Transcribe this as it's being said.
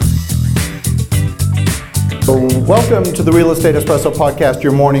Welcome to the Real Estate Espresso Podcast,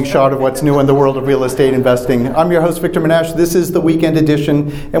 your morning shot of what's new in the world of real estate investing. I'm your host, Victor Menashe. This is the weekend edition,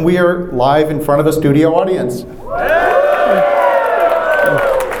 and we are live in front of a studio audience.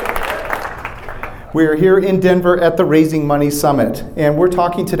 We are here in Denver at the Raising Money Summit, and we're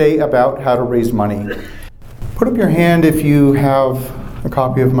talking today about how to raise money. Put up your hand if you have a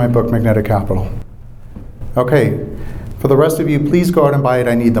copy of my book, Magnetic Capital. Okay, for the rest of you, please go out and buy it.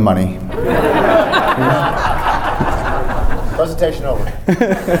 I need the money. Presentation over.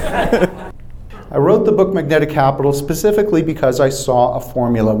 I wrote the book Magnetic Capital specifically because I saw a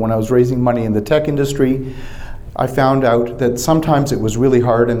formula when I was raising money in the tech industry. I found out that sometimes it was really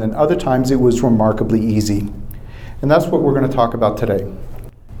hard and then other times it was remarkably easy. And that's what we're going to talk about today.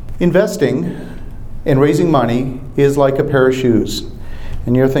 Investing and raising money is like a pair of shoes.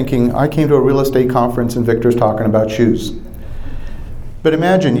 And you're thinking, I came to a real estate conference and Victor's talking about shoes. But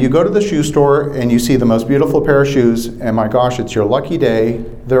imagine you go to the shoe store and you see the most beautiful pair of shoes, and my gosh, it's your lucky day,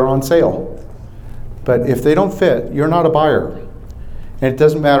 they're on sale. But if they don't fit, you're not a buyer. And it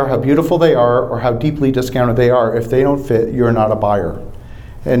doesn't matter how beautiful they are or how deeply discounted they are, if they don't fit, you're not a buyer.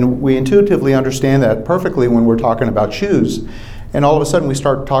 And we intuitively understand that perfectly when we're talking about shoes. And all of a sudden we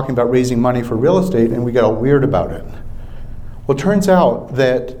start talking about raising money for real estate and we get all weird about it. Well, it turns out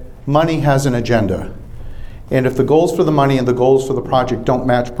that money has an agenda. And if the goals for the money and the goals for the project don't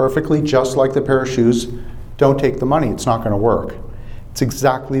match perfectly, just like the pair of shoes, don't take the money. It's not going to work. It's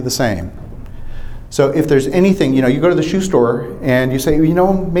exactly the same. So if there's anything, you go to the shoe store and you say,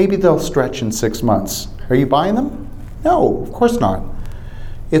 maybe they'll stretch in 6 months. Are you buying them? No, of course not.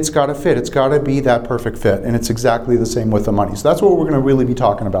 It's got to fit. It's got to be that perfect fit. And it's exactly the same with the money. So that's what we're going to really be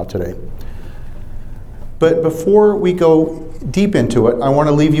talking about today. But before we go deep into it, I want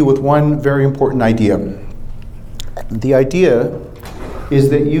to leave you with one very important idea. The idea is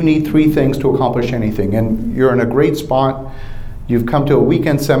that you need 3 things to accomplish anything, and you're in a great spot. You've come to a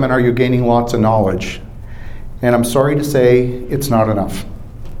weekend seminar, you're gaining lots of knowledge. And I'm sorry to say, it's not enough.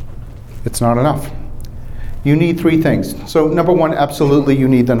 It's not enough. You need 3 things. So number 1, absolutely you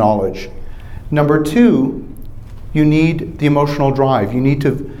need the knowledge. Number 2, you need the emotional drive. You need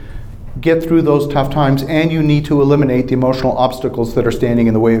to get through those tough times, and you need to eliminate the emotional obstacles that are standing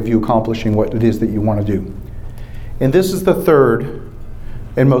in the way of you accomplishing what it is that you want to do. And this is the third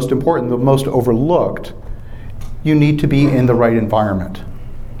and most important, the most overlooked. You need to be in the right environment.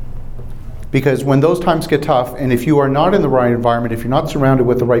 Because when those times get tough, and if you are not in the right environment, if you're not surrounded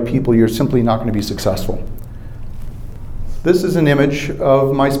with the right people, you're simply not going to be successful. This is an image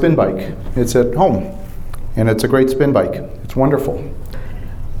of my spin bike. It's at home, and it's a great spin bike. It's wonderful.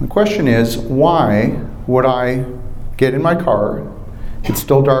 The question is, why would I get in my car, it's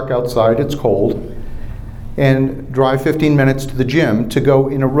still dark outside, it's cold, and drive 15 minutes to the gym to go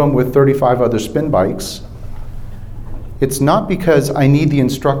in a room with 35 other spin bikes? It's not because I need the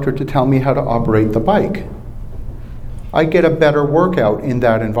instructor to tell me how to operate the bike. I get a better workout in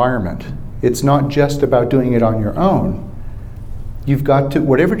that environment. It's not just about doing it on your own. You've got to,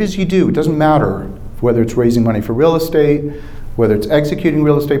 whatever it is you do, it doesn't matter whether it's raising money for real estate, whether it's executing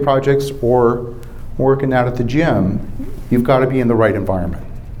real estate projects, or working out at the gym, you've got to be in the right environment.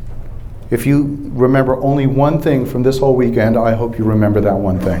 If you remember only one thing from this whole weekend, I hope you remember that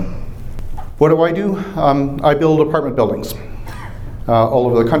one thing. What do? I build apartment buildings all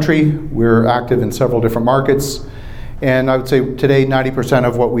over the country. We're active in several different markets. And I would say today 90%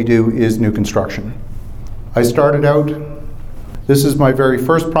 of what we do is new construction. I started out, this is my very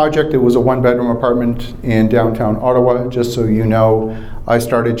first project. It was a 1-bedroom apartment in downtown Ottawa. Just so you know, I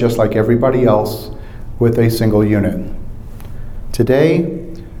started just like everybody else with a single unit. Today,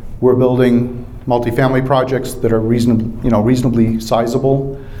 we're building multifamily projects that are reasonably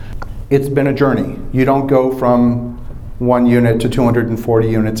sizable. It's been a journey. You don't go from 1 unit to 240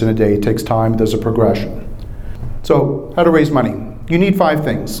 units in a day. It takes time. There's a progression. So, how to raise money? You need 5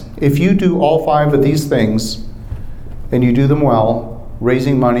 things. If you do all 5 of these things and you do them well,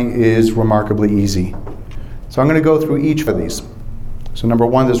 raising money is remarkably easy. So I'm going to go through each of these. So number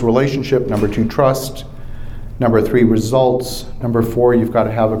 1, there's relationship. Number 2, trust. Number 3, results. Number 4, you've got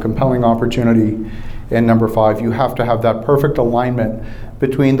to have a compelling opportunity. And number 5, you have to have that perfect alignment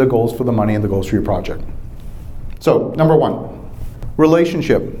between the goals for the money and the goals for your project. So, number 1,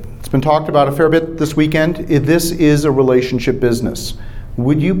 relationship. It's been talked about a fair bit this weekend. This is a relationship business.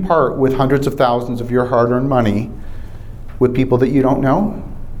 Would you part with hundreds of thousands of your hard-earned money with people that you don't know?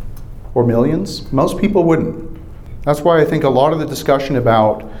 Or millions? Most people wouldn't. That's why I think a lot of the discussion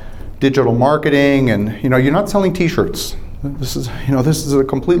about digital marketing and, you're not selling t-shirts. This is a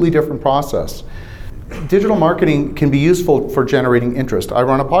completely different process. Digital marketing can be useful for generating interest. I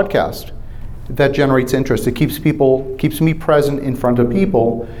run a podcast. that generates interest. It keeps me present in front of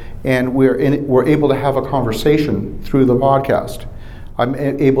people, and we're able to have a conversation through the podcast. I'm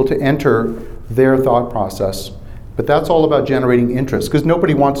able to enter their thought process. But that's all about generating interest, because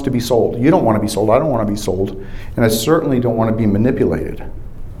nobody wants to be sold. You don't want to be sold. I don't want to be sold. And I certainly don't want to be manipulated.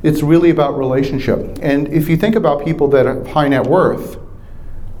 It's really about relationship. And if you think about people that have high net worth,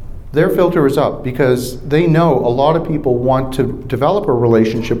 their filter is up because they know a lot of people want to develop a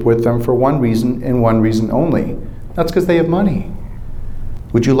relationship with them for one reason and one reason only. That's because they have money.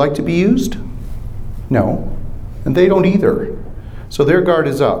 Would you like to be used? No. And they don't either. So their guard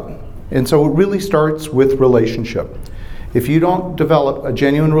is up. And so it really starts with relationship. If you don't develop a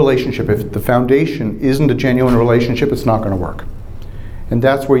genuine relationship, if the foundation isn't a genuine relationship, it's not going to work. And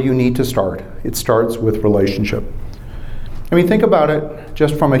that's where you need to start. It starts with relationship. I mean, think about it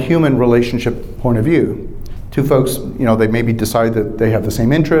just from a human relationship point of view. Two folks, they maybe decide that they have the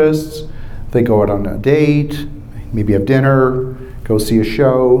same interests, they go out on a date, maybe have dinner, go see a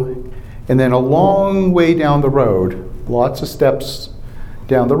show, and then a long way down the road, lots of steps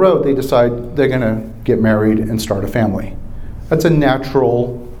down the road, they decide they're going to get married and start a family. That's a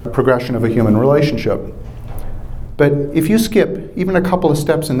natural progression of a human relationship. But if you skip even a couple of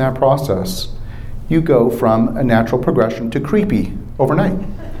steps in that process, you go from a natural progression to creepy overnight.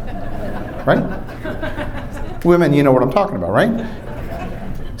 Right? Women, you know what I'm talking about, right?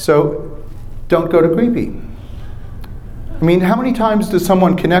 So don't go to creepy. I mean, how many times does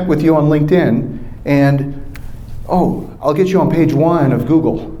someone connect with you on LinkedIn and, I'll get you on page 1 of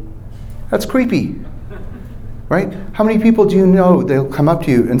Google? That's creepy, right? How many people do you know they'll come up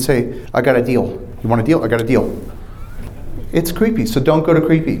to you and say, I got a deal. You want a deal? I got a deal. It's creepy, so don't go to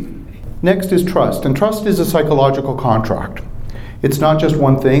creepy. Next is trust, and trust is a psychological contract. It's not just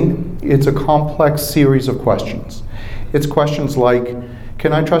one thing, it's a complex series of questions. It's questions like,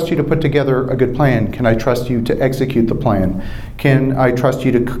 can I trust you to put together a good plan? Can I trust you to execute the plan? Can I trust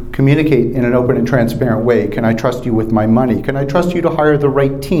you to communicate in an open and transparent way? Can I trust you with my money? Can I trust you to hire the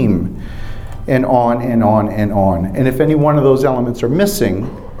right team? And on and on and on. And if any one of those elements are missing,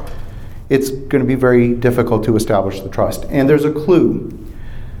 it's going to be very difficult to establish the trust. And there's a clue.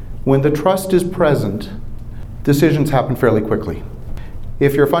 When the trust is present, decisions happen fairly quickly.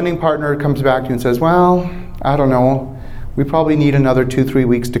 If your funding partner comes back to you and says, well, I don't know, we probably need another 2-3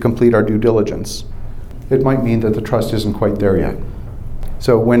 weeks to complete our due diligence, it might mean that the trust isn't quite there yet.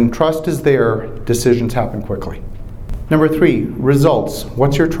 So when trust is there, decisions happen quickly. Number 3, results.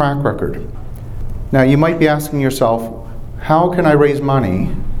 What's your track record? Now you might be asking yourself, how can I raise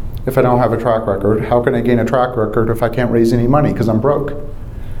money if I don't have a track record? How can I gain a track record if I can't raise any money because I'm broke?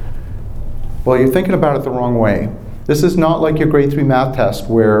 Well, you're thinking about it the wrong way. This is not like your grade 3 math test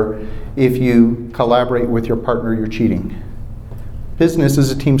where if you collaborate with your partner, you're cheating. Business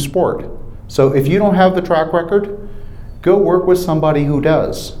is a team sport. So if you don't have the track record, go work with somebody who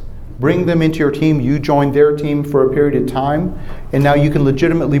does. Bring them into your team, you join their team for a period of time, and now you can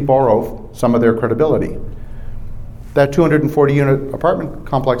legitimately borrow some of their credibility. That 240-unit apartment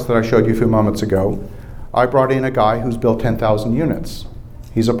complex that I showed you a few moments ago, I brought in a guy who's built 10,000 units.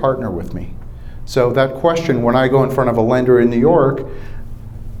 He's a partner with me. So that question, when I go in front of a lender in New York,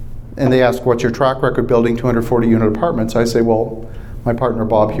 and they ask, what's your track record building 240-unit apartments? I say, well, my partner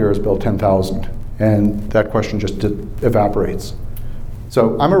Bob here has built 10,000. And that question just evaporates.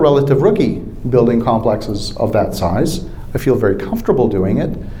 So I'm a relative rookie building complexes of that size. I feel very comfortable doing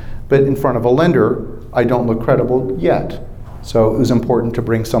it. But in front of a lender, I don't look credible yet. So it was important to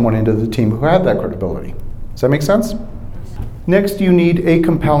bring someone into the team who had that credibility. Does that make sense? Next, you need a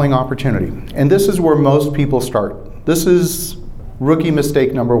compelling opportunity. And this is where most people start. This is rookie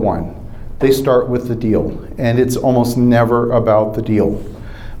mistake number 1. They start with the deal, and it's almost never about the deal.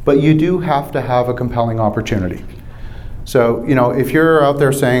 But you do have to have a compelling opportunity. So, if you're out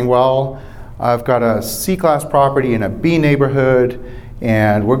there saying, well, I've got a C-class property in a B neighborhood,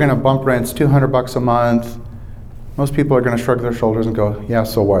 and we're going to bump rents $200 a month, most people are going to shrug their shoulders and go, yeah,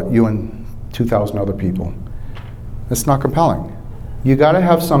 so what? You and 2,000 other people. It's not compelling. You got to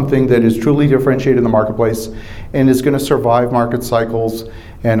have something that is truly differentiated in the marketplace and is going to survive market cycles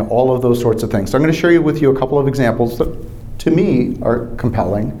and all of those sorts of things. So I'm going to share with you a couple of examples that to me are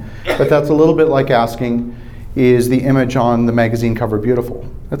compelling, but that's a little bit like asking, is the image on the magazine cover beautiful?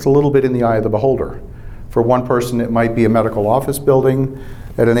 That's a little bit in the eye of the beholder. For one person, it might be a medical office building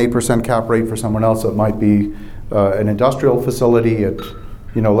at an 8% cap rate. For someone else, it might be an industrial facility at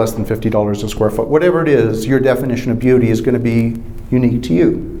less than $50 a square foot. Whatever it is, your definition of beauty is going to be unique to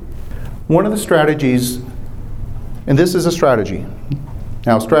you. One of the strategies, and this is a strategy.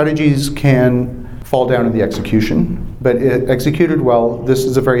 Now, strategies can fall down in the execution, but executed well, this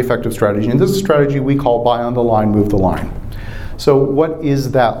is a very effective strategy. And this is a strategy we call buy on the line, move the line. So what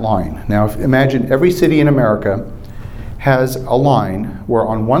is that line? Now, imagine every city in America has a line where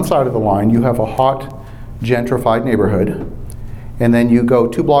on one side of the line you have a hot, gentrified neighborhood, and then you go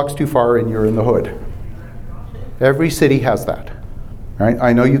 2 blocks too far and you're in the hood. Every city has that, right?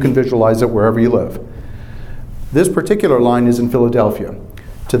 I know you can visualize it wherever you live. This particular line is in Philadelphia.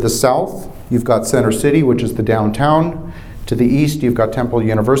 To the south, you've got Center City, which is the downtown. To the east, you've got Temple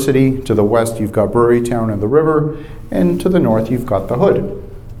University. To the west, you've got Brewerytown and the river. And to the north, you've got the hood.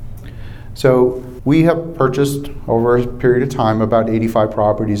 So we have purchased over a period of time about 85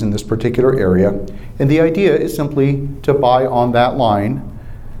 properties in this particular area. And the idea is simply to buy on that line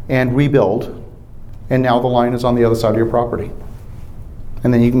and rebuild. And now the line is on the other side of your property.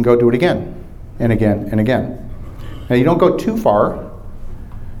 And then you can go do it again and again and again. Now you don't go too far,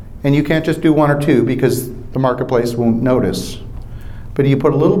 and you can't just do 1 or 2 because the marketplace won't notice. But you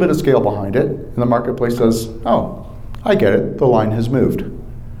put a little bit of scale behind it, and the marketplace says, oh, I get it, the line has moved.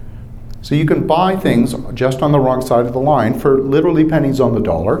 So you can buy things just on the wrong side of the line for literally pennies on the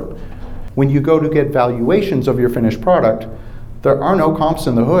dollar. When you go to get valuations of your finished product, there are no comps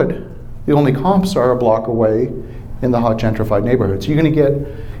in the hood. The only comps are a block away in the hot gentrified neighborhoods. You're going to get,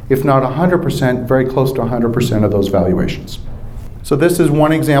 if not 100%, very close to 100% of those valuations. So this is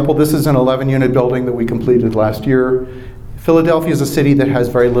one example. This is an 11-unit building that we completed last year. Philadelphia is a city that has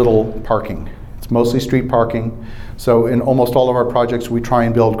very little parking. It's mostly street parking. So in almost all of our projects, we try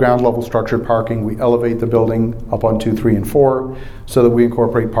and build ground level structured parking. We elevate the building up on 2, 3, and 4 so that we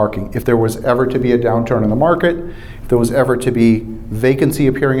incorporate parking. If there was ever to be a downturn in the market, if there was ever to be vacancy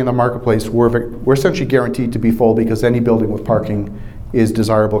appearing in the marketplace, we're essentially guaranteed to be full because any building with parking is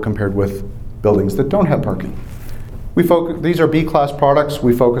desirable compared with buildings that don't have parking. These are B-class products.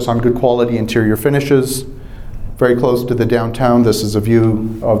 We focus on good quality interior finishes. Very close to the downtown. This is a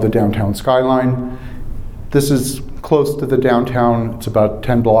view of the downtown skyline. This is close to the downtown. It's about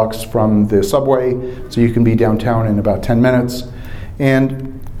 10 blocks from the subway, so you can be downtown in about 10 minutes.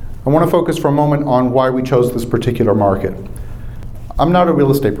 And I want to focus for a moment on why we chose this particular market. I'm not a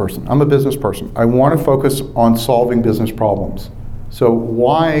real estate person. I'm a business person. I want to focus on solving business problems. So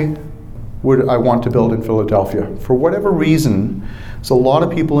why would I want to build in Philadelphia? For whatever reason, there's a lot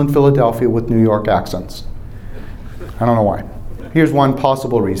of people in Philadelphia with New York accents. I don't know why. Here's one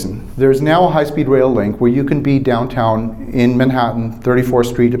possible reason. There's now a high-speed rail link where you can be downtown in Manhattan, 34th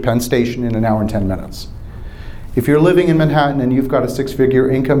Street to Penn Station in an hour and 10 minutes. If you're living in Manhattan and you've got a 6-figure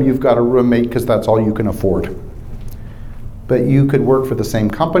income, you've got a roommate because that's all you can afford. But you could work for the same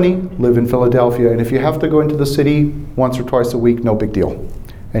company, live in Philadelphia, and if you have to go into the city once or twice a week, no big deal.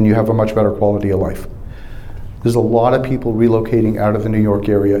 And you have a much better quality of life. There's a lot of people relocating out of the New York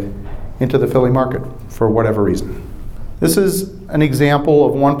area into the Philly market for whatever reason. This is an example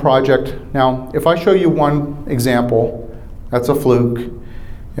of one project. Now, if I show you one example, that's a fluke.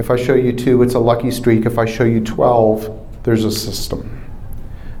 If I show you 2, it's a lucky streak. If I show you 12, there's a system.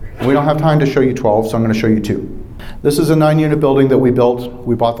 We don't have time to show you 12, so I'm going to show you 2. This is a 9-unit building that we built.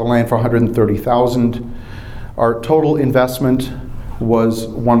 We bought the land for $130,000. Our total investment was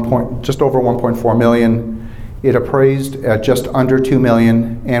just over $1.4 million. It appraised at just under $2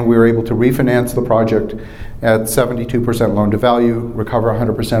 million, and we were able to refinance the project at 72% loan to value, recover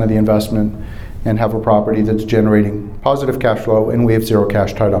 100% of the investment, and have a property that's generating positive cash flow, and we have 0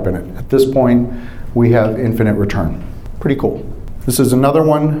 cash tied up in it. At this point, we have infinite return. Pretty cool. This is another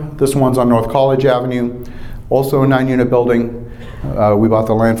one. This one's on North College Avenue, also a 9-unit building. We bought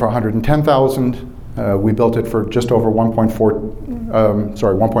the land for $110,000. We built it for just over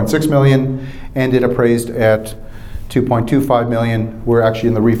 1.6 million, and it appraised at 2.25 million. We're actually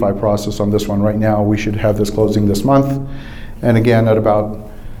in the refi process on this one right now. We should have this closing this month, and again at about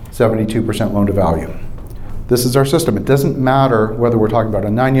 72% loan to value. This is our system. It doesn't matter whether we're talking about a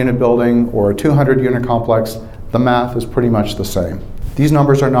 9-unit building or a 200-unit complex. The math is pretty much the same. These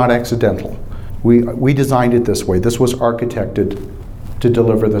numbers are not accidental. We designed it this way. This was architected to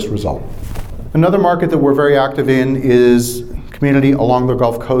deliver this result. Another market that we're very active in is a community along the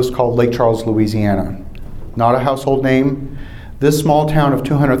Gulf Coast called Lake Charles, Louisiana. Not a household name. This small town of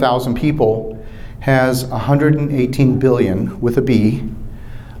 200,000 people has 118 billion, with a B,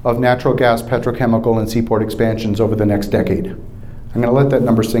 of natural gas, petrochemical, and seaport expansions over the next decade. I'm going to let that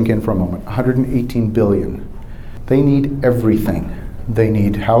number sink in for a moment. 118 billion. They need everything. They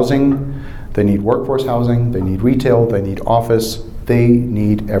need housing, they need workforce housing, they need retail, they need office, they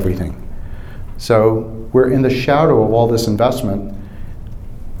need everything. So we're in the shadow of all this investment.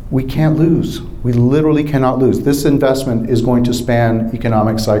 We can't lose. We literally cannot lose. This investment is going to span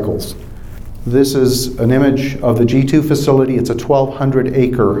economic cycles. This is an image of the G2 facility. It's a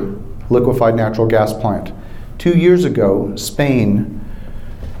 1,200-acre liquefied natural gas plant. 2 years ago, Spain,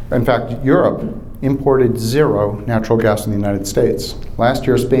 in fact, Europe, imported zero natural gas in the United States. Last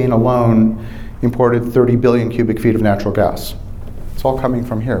year, Spain alone imported 30 billion cubic feet of natural gas. It's all coming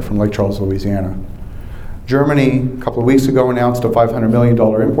from here, from Lake Charles, Louisiana. Germany, a couple of weeks ago, announced a $500 million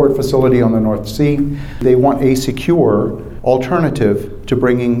import facility on the North Sea. They want a secure alternative to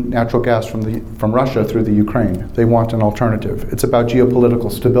bringing natural gas from Russia through the Ukraine. They want an alternative. It's about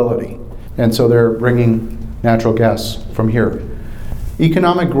geopolitical stability. And so they're bringing natural gas from here.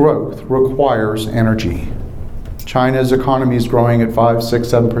 Economic growth requires energy. China's economy is growing at 5, 6,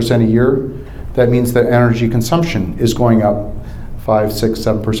 7% a year. That means that energy consumption is going up 5, 6,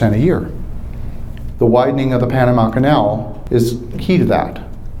 7% a year. The widening of the Panama Canal is key to that.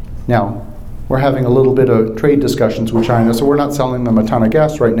 Now, we're having a little bit of trade discussions with China, so we're not selling them a ton of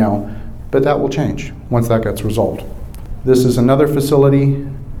gas right now, but that will change once that gets resolved. This is another facility.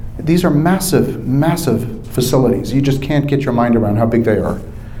 These are massive, massive facilities. You just can't get your mind around how big they are.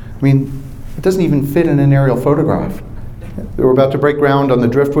 I mean, it doesn't even fit in an aerial photograph. We're about to break ground on the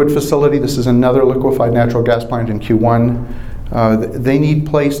Driftwood facility. This is another liquefied natural gas plant in Q1. They need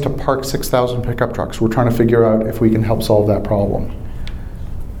place to park 6,000 pickup trucks. We're trying to figure out if we can help solve that problem.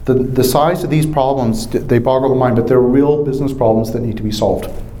 The size of these problems, they boggle the mind, but they're real business problems that need to be solved.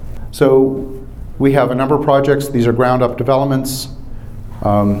 So we have a number of projects. These are ground-up developments.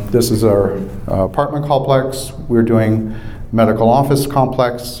 This is our apartment complex. We're doing medical office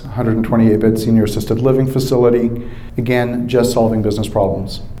complex, 128-bed senior assisted living facility. Again, just solving business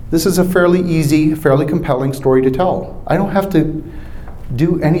problems. This is a fairly easy, fairly compelling story to tell. I don't have to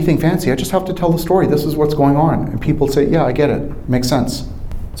do anything fancy. I just have to tell the story. This is what's going on. And people say, yeah, I get it. Makes sense.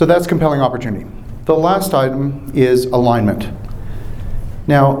 So that's compelling opportunity. The last item is alignment.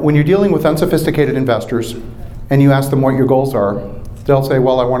 Now, when you're dealing with unsophisticated investors and you ask them what your goals are, they'll say,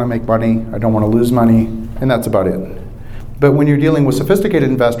 well, I want to make money, I don't want to lose money, and that's about it. But when you're dealing with sophisticated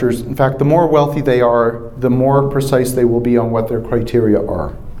investors, in fact, the more wealthy they are, the more precise they will be on what their criteria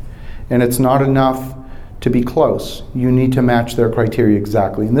are. And it's not enough to be close. You need to match their criteria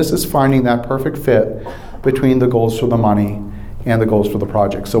exactly. And this is finding that perfect fit between the goals for the money and the goals for the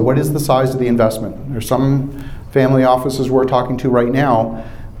project. So what is the size of the investment? There's some family offices we're talking to right now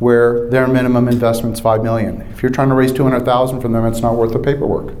where their minimum investment's $5 million. If you're trying to raise $200,000 from them, it's not worth the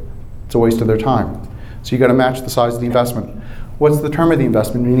paperwork. It's a waste of their time. So you got to match the size of the investment. What's the term of the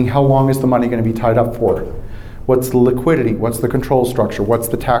investment? Meaning, how long is the money going to be tied up for? What's the liquidity? What's the control structure? What's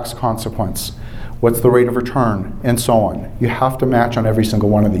the tax consequence? What's the rate of return? And so on. You have to match on every single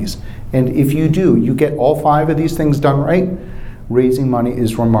one of these. And if you do, you get all 5 of these things done right, raising money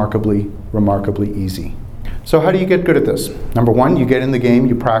is remarkably, remarkably easy. So how do you get good at this? Number 1, you get in the game,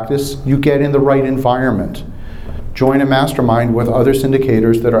 you practice, you get in the right environment. Join a mastermind with other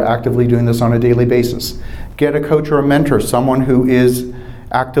syndicators that are actively doing this on a daily basis. Get a coach or a mentor, someone who is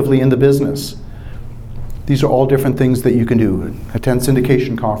actively in the business. These are all different things that you can do. Attend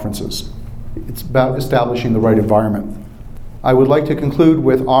syndication conferences. It's about establishing the right environment. I would like to conclude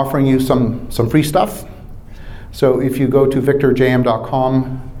with offering you some free stuff. So if you go to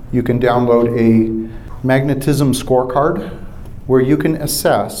victorjm.com, you can download a magnetism scorecard where you can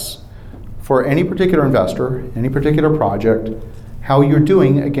assess for any particular investor, any particular project, how you're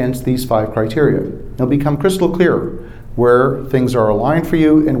doing against these 5 criteria. It'll become crystal clear where things are aligned for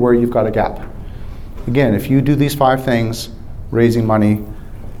you and where you've got a gap. Again, if you do these 5 things, raising money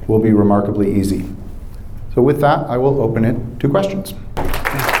will be remarkably easy. So with that, I will open it to questions.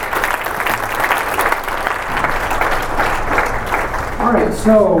 All right,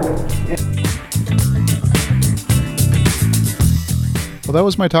 so... Well, that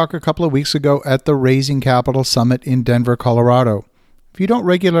was my talk a couple of weeks ago at the Raising Capital Summit in Denver, Colorado. If you don't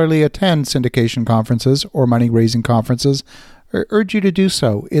regularly attend syndication conferences or money raising conferences, I urge you to do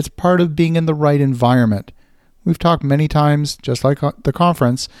so. It's part of being in the right environment. We've talked many times, just like the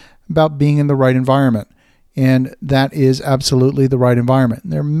conference, about being in the right environment. And that is absolutely the right environment.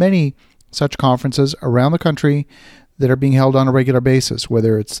 There are many such conferences around the country that are being held on a regular basis,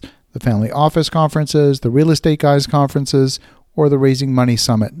 whether it's the family office conferences, the real estate guys conferences, or the Raising Money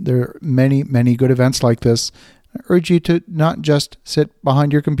Summit. There are many, many good events like this. I urge you to not just sit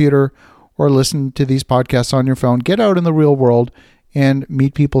behind your computer or listen to these podcasts on your phone. Get out in the real world and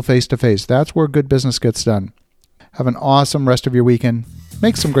meet people face to face. That's where good business gets done. Have an awesome rest of your weekend.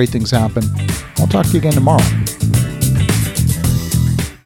 Make some great things happen. I'll talk to you again tomorrow.